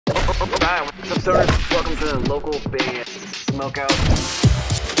Alright, what's up, stoners? Welcome to the local band Smokeout.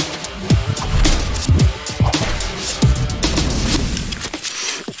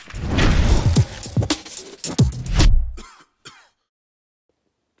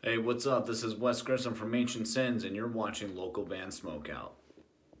 Hey, what's up? This is Wes Grissom from Ancient Sins, and you're watching local band Smokeout.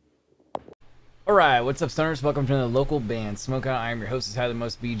 Alright, what's up, stoners? Welcome to the local band Smokeout. I am your host, Tyler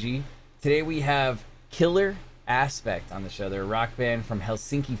Most BG. Today we have Killer Aspect on the show. They're a rock band from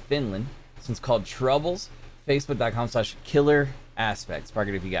Helsinki, Finland. This one's called Troubles. Facebook.com/Killer Aspect. Spark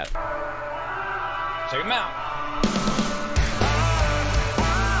it if you got it. Check them out.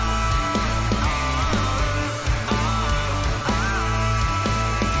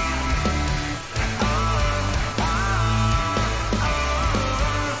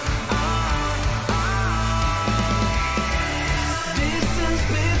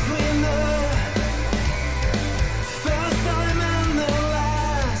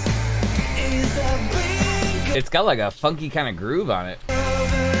 It's got like a funky kind of groove on it.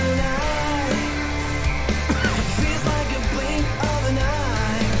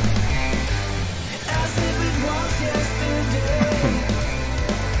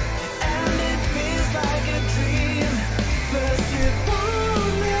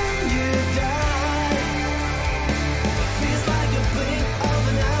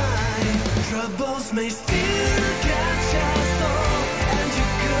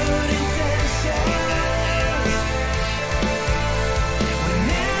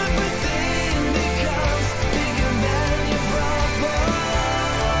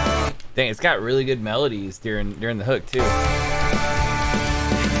 Dang, it's got really good melodies during the hook too.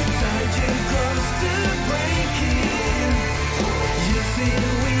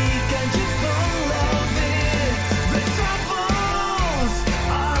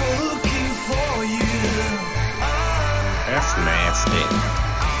 That's nasty.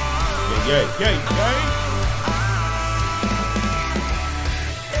 Yeah.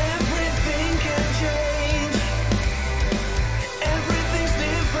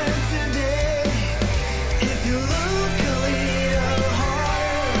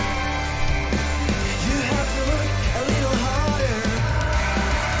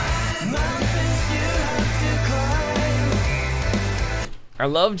 I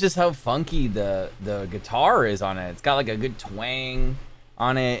love just how funky the guitar is on it. It's got like a good twang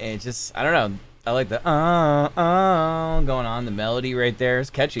on it. And it just, I don't know. I like the going on. The melody right there is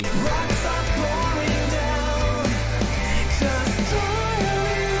catchy.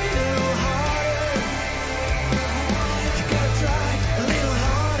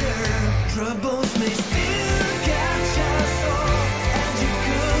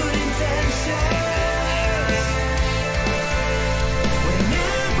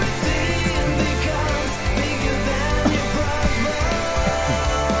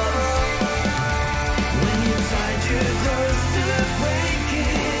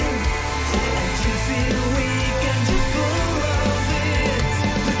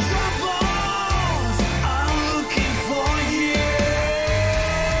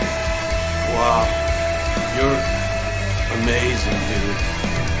 Wow, you're amazing, dude.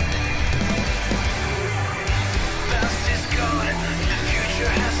 Past is gone, the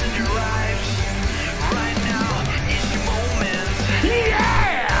future hasn't arrived. Right now is your moment.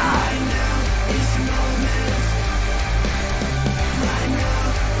 Yeah! Right now is your moment. Right now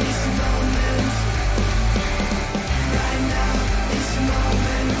is your moment. Right now is your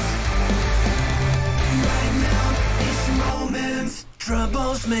moment. Right now is your moment.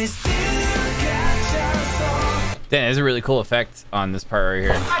 Troubles may still. Damn, there's a really cool effect on this part right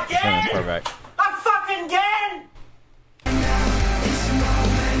here. Turn this part back. I fucking again!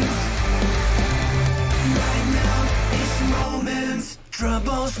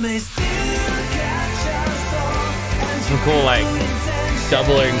 Some cool like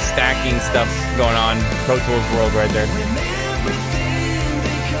doubling, stacking stuff going on. Pro Tools world right there.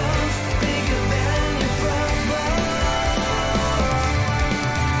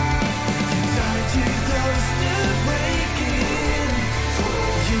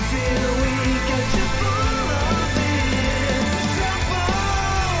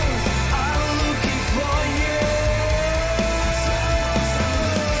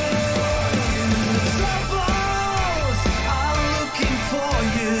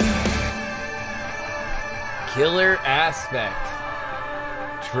 Killer Aspect.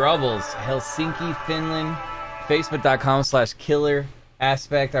 Troubles, Helsinki, Finland. Facebook.com/Killer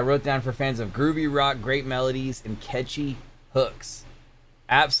Aspect. I wrote down for fans of groovy rock, great melodies, and catchy hooks.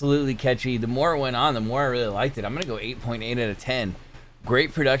 Absolutely catchy. The more it went on, the more I really liked it. I'm going to go 8.8 out of 10.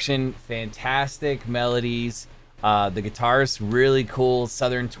 Great production, fantastic melodies. The guitar's really cool,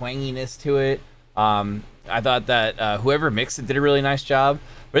 southern twanginess to it. I thought that whoever mixed it did a really nice job,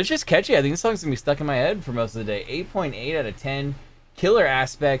 but it's just catchy. I think this song's gonna be stuck in my head for most of the day. 8.8 out of 10. Killer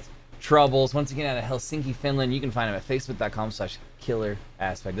Aspect, Troubles. Once again, out of Helsinki, Finland. You can find them at facebook.com/Killer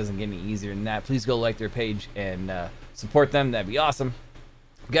Aspect. Doesn't get any easier than that. Please go like their page and support them. That'd be awesome.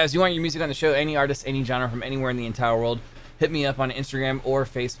 Guys, you want your music on the show, any artist, any genre from anywhere in the entire world, hit me up on Instagram or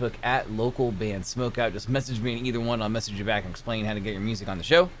Facebook at Local Band Smokeout. Just message me in either one. I'll message you back and explain how to get your music on the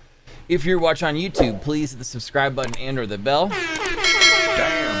show. If you're watching on YouTube, please hit the subscribe button and or the bell.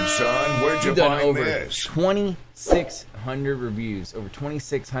 Damn, son, where'd you We've done find over this? 2,600 reviews. Over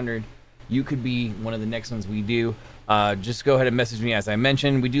 2,600. You could be one of the next ones we do. Just go ahead and message me. As I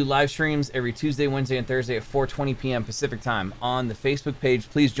mentioned, we do live streams every Tuesday, Wednesday, and Thursday at 4:20 p.m. Pacific time on the Facebook page.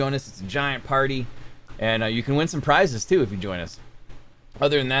 Please join us. It's a giant party, and you can win some prizes too if you join us.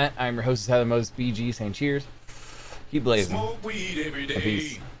 Other than that, I'm your host, Tyler Moses, BG, saying cheers. Keep blazing. Smoke weed every day.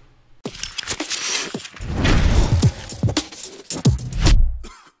 Peace.